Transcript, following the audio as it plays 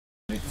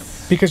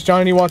Because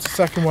Johnny wants a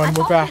second one.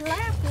 We're back.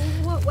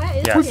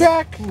 Yes. We're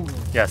back.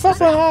 Yes.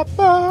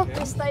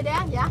 Stay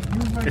down, yeah.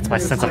 It's my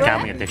sense of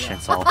gambling addiction,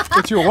 so.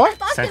 It's your what?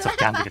 Sense of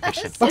gambling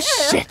addiction. Oh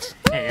shit!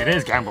 Hey, it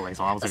is gambling,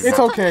 so I was. It's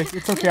okay.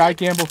 It's okay. I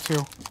gamble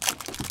too.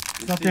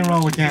 Nothing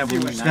wrong with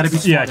gambling. You just gotta be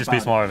smart. Yeah, just be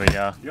smart of it.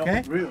 Yeah.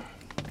 Okay.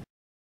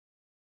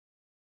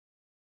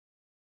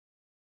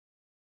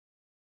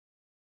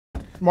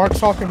 Mark's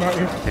talking about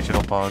you.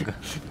 Digital bug.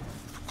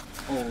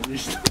 Holy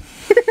shit.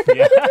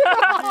 Yeah.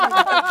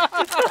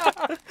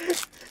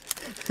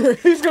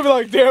 He's gonna be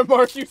like, damn,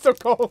 Mark, you so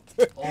cold.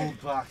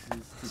 Old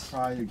boxes to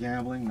try your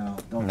gambling? No,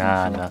 don't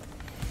Nah, think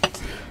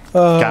so.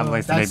 nah.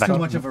 Gambling's the That's back. too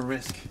much of a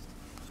risk.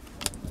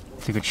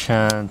 Secret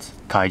chance.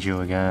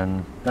 Kaiju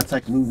again. That's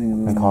like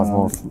losing And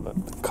Cosmo.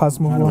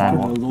 Cosmo a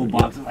Walker. little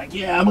box. Like,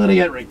 yeah, I'm gonna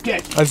get rich.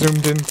 I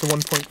zoomed in to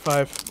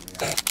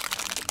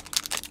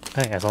 1.5.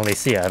 Hey, as long as they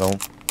see it, I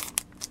don't.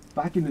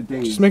 Back in the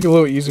day, Just make it a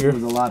little it easier.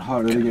 was a lot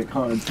harder to get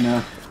cards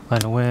now.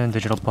 Line of Wind,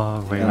 Digital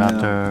Bug,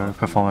 Raptor,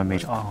 Performer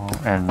Mage,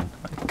 and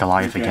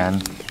Goliath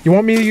again. You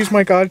want me to use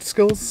my god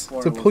skills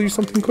to pull you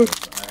something quick?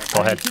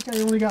 Go ahead. I think I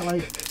only got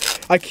like.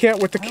 I can't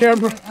with the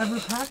camera.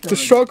 The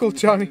struggle,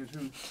 Johnny.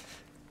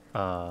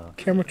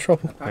 Camera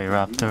trouble.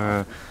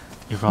 Raptor,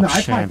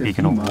 Eruption,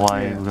 Beacon of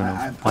White, Lunar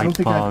I don't White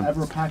think I've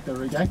ever Bug, packed a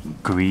Regeki.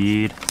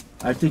 Greed,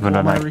 I think Lunar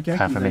all my Knight, Regeki.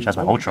 Confirmation, that's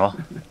my Ultra.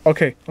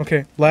 Okay,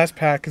 okay. Last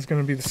pack is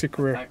gonna be the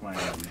secret rare.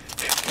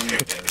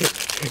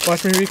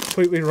 Watch me be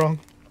completely wrong.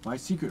 My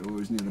secret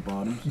ore is near the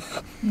bottom.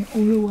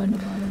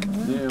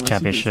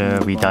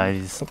 Championship, We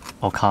Dies,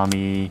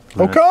 Okami,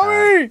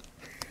 Okami!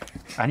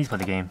 I need to play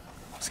the game.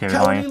 Scary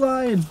Cowardly Lion.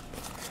 Lion!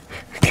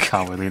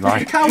 Cowardly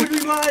Lion. Cowardly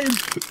Lion!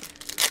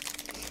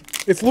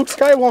 It's Luke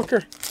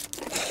Skywalker.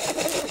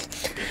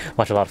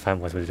 Watch a lot of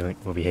fanboys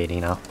will be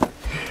hating now.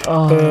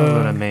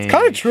 Luna Mage,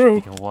 kinda true.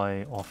 Beacon of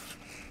White, off.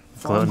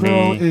 Girl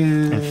Gluttony,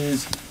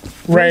 is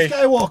Ray.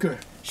 Skywalker.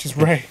 She's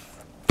Ray.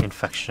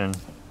 Infection.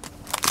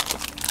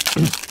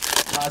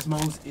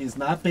 Cosmos is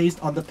not based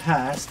on the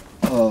past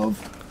of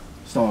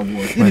Star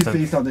Wars. It is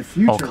based on the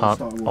future of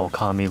Star Wars.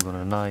 Okami,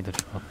 Lunar Knight,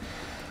 Digital.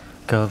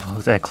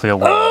 Girls and Clear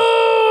Wing.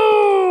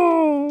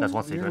 Oh! That's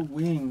one Clear secret.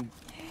 Wing.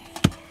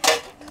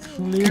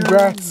 Clear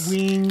Congrats.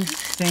 Wing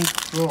Saint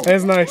Crow.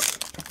 That's nice.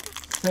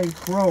 Saint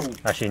Crow.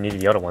 Actually, you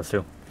need the other ones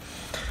too.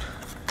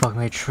 Bug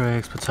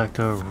Matrix,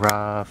 Protector,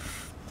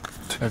 Wrath.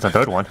 There's a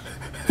third one.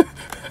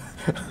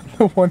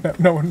 The one that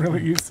no one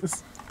really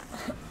uses.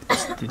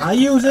 I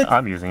use it.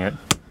 I'm using it.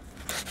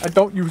 I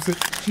don't use it.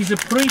 She's a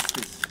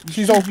priestess.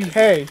 She's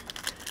okay.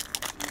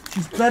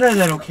 She's better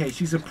than okay.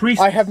 She's a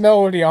priestess. I have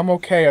Melody. I'm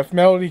okay. If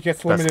Melody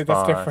gets limited,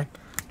 that's fine. different.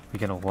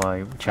 Beacon of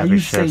White,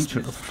 Championships,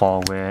 Sages.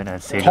 Fall Wind,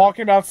 and Sage.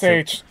 Talking about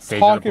Sage. Sage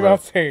Talking of the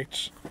about Blue.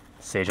 Sage.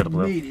 Sage of the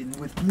Blue. Maiden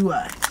with blue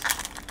eyes.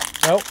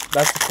 Nope,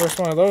 that's the first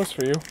one of those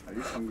for you. I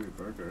use Hungry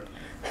Burger.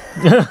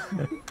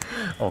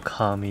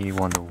 Okami,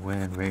 Wonder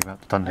Wind, Ray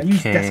Raptor, Thunder I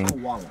use King,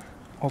 Death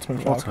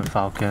Ultimate Falcon. Ultimate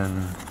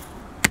Falcon.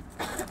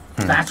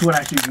 That's what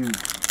I should use.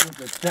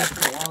 The Death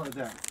Koala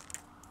deck.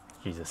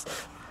 Jesus.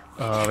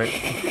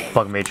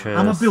 Bug Matrix,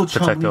 I'ma build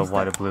Protector Chun-Li's of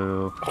White or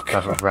Blue,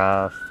 Wrath of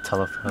Wrath,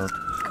 Telefield,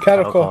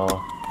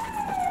 Catacall.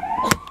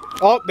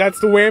 Oh, that's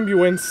the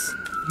Wambulance.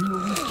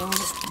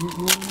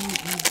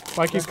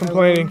 Mikey's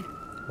complaining.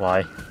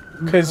 Why?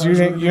 Because you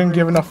didn't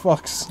give enough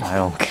fucks. I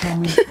don't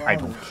care. I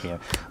don't care.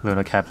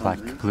 Lunar Cat, Black,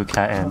 Blue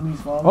Cat, and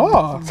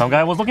Oh. some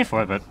guy was looking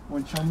for it, but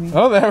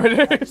Oh, there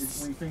it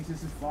is. When he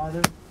faces his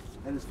father,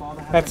 and his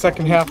father has That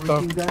second half,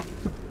 though.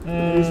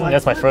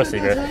 that's my first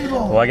secret.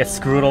 Will I get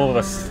screwed all of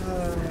us?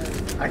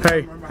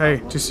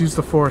 Hey, just use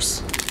the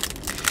Force.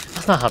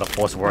 That's not how the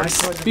Force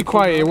works. Be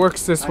quiet, it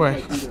works this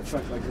way.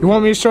 You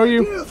want me to show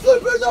you?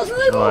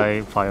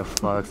 Like Fire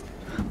Flux.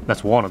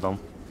 That's one of them.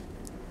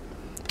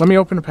 Let me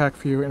open a pack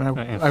for you, and I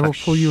will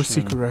pull you a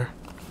secret rare.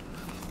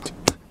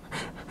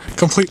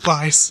 Complete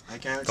lies.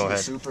 Go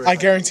ahead. I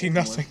guarantee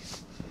nothing.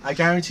 I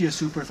guarantee a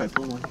super if I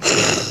pull one.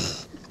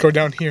 Go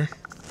down here.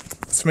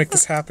 Let's make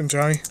this happen,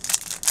 Johnny.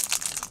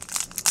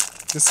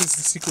 This is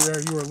the secret rare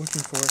you are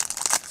looking for.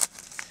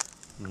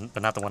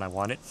 But not the one I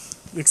wanted.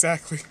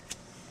 Exactly.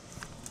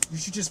 You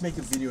should just make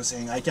a video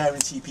saying, I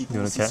guarantee people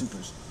will see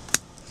supers.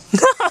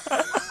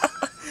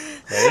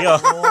 There you go.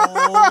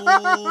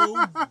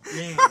 Oh,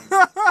 damn.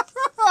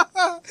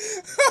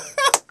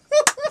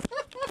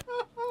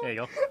 There you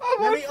go.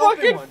 Let me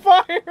open one.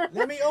 Fire.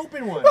 Let me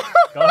open one.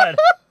 Go ahead.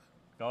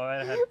 Go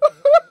right ahead.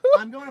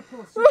 I'm going to pull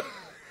a super.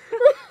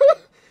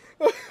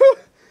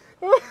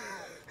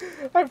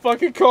 I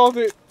fucking called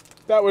it.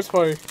 That was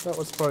funny. That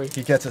was funny.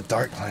 He gets a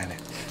dark planet.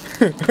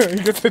 He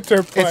gets the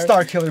dirt planet. It's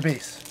Star Killer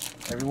Base.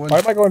 Everyone. Why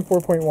am I going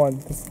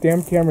 4.1? This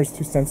damn camera's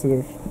too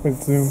sensitive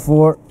with zoom.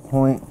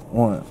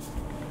 4.1.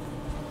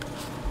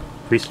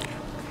 Priest.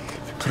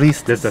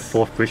 Priest. This is the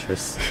fourth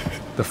priestess.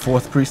 The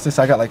fourth priestess?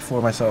 I got like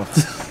 4 myself.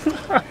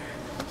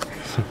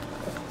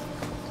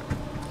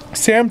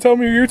 Sam, tell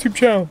me your YouTube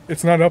channel.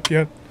 It's not up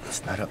yet.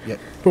 It's not up yet.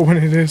 But when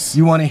it is.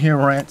 You want to hear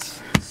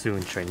rants?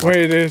 Soon trademark. When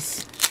it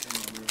is.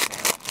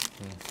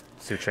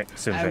 Soon I will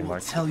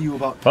trademark. tell you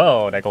about.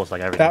 Oh, that goes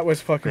like everything. That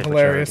was fucking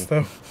hilarious,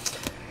 though.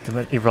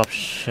 Ultimate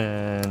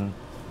Eruption.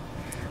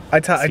 I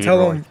tell him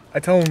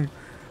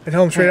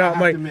straight out.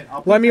 I'm like,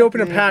 let me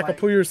open a pack. I'll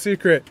pull you a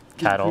secret.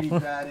 Cattle.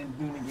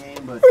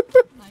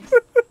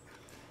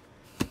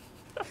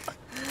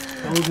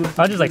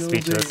 I'm just like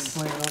speechless.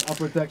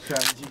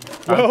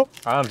 Well,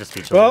 I'm just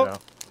speechless well, right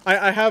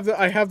now.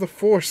 I have the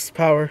force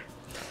power.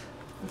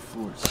 The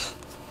force.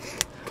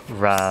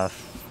 Raph,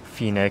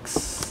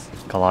 Phoenix,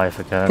 Goliath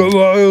again.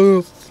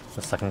 Goliath.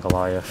 The second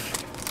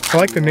Goliath. I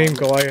like the name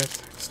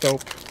Goliath. It's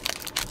dope.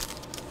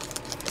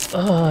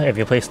 If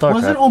you play StarCraft.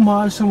 Was it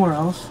homage somewhere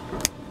else?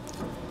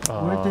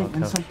 Weren't they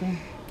in something?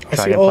 I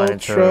see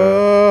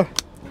Ultra.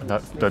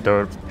 The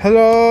third.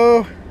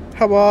 Hello.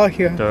 How are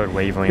you? Third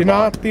wave. You're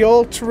not the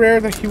ultra rare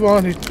that you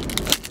wanted.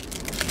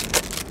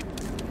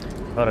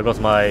 Oh, there goes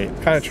my.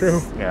 Kind of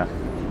true. Yeah.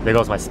 There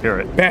goes my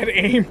spirit. Bad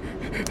aim.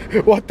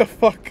 What the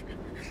fuck?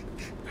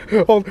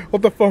 Hold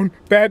the phone.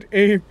 Bad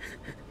aim.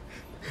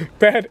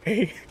 Bad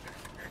aim.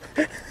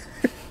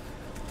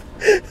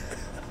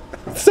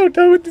 So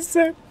done with the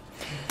set.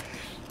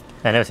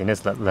 I never seen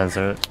this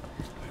Lenser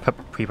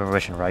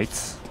pre-preparation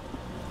rights.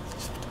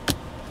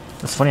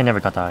 It's funny I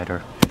never got that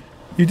either.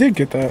 You did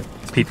get that.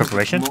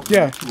 Pre-preparation?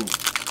 Yeah.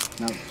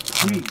 Now,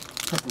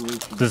 pre-preparation.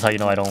 This is how you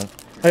know I don't.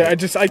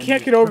 I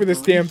can't get over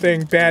this damn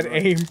thing. Bad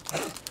aim.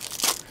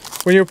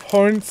 When your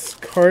opponent's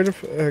card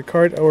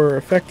or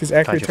effect is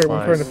accurate to one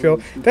card in the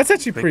field, that's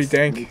actually pretty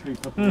dank.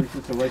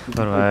 What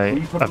do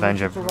I?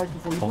 Adventure,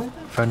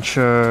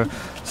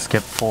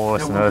 Skip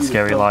Force, another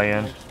Scary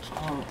Lion.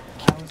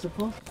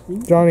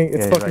 Johnny,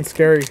 it's fucking right.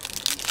 scary.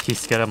 He's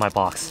scared of my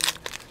box.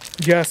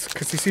 Yes,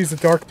 because he sees a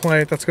dark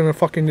planet that's gonna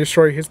fucking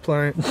destroy his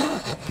planet.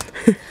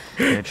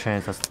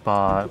 Trains, a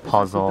spot,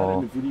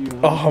 puzzle.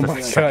 Oh my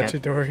god,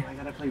 Chidori.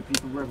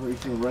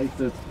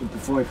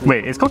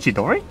 Wait, it's called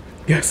Chidori?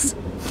 Yes.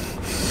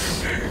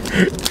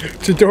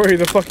 Chidori,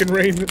 the fucking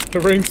rain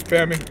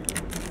spamming.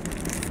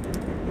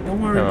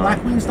 Don't worry,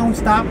 Black Wings don't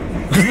stop.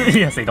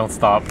 Yes, they don't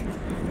stop.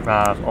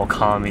 Raph,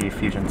 Okami,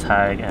 Fusion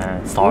Tag,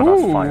 and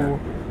Stardust Fire.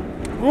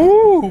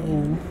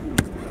 Ooh.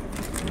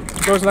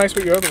 Goes nice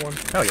with your other one.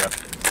 Hell yeah.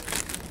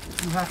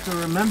 You have to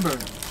remember,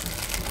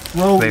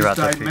 flow is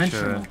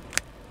dimensional.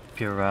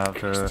 Pure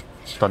Raptor,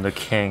 Thunder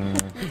King.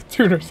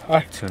 Tuner's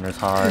High. Tuner's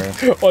High.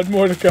 One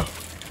more to go.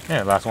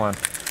 Yeah, last one.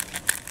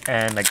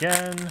 And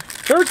again.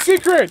 Third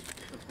secret!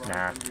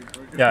 Nah.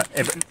 Yeah,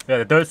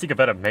 the third secret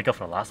better make up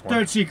for the last one.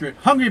 Third secret,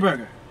 Hungry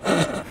Burger.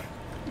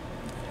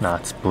 Nah,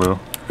 it's blue.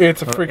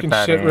 It's a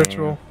freaking shit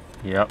ritual.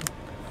 Yep.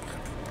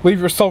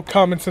 Leave your salt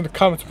comments in the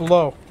comments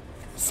below.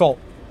 Salt.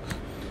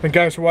 And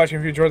guys for watching,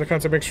 if you enjoyed the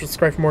content, make sure to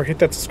subscribe for more. Hit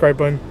that subscribe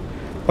button.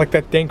 Like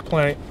that dank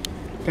planet.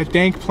 That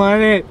dank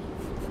planet!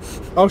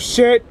 Oh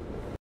shit!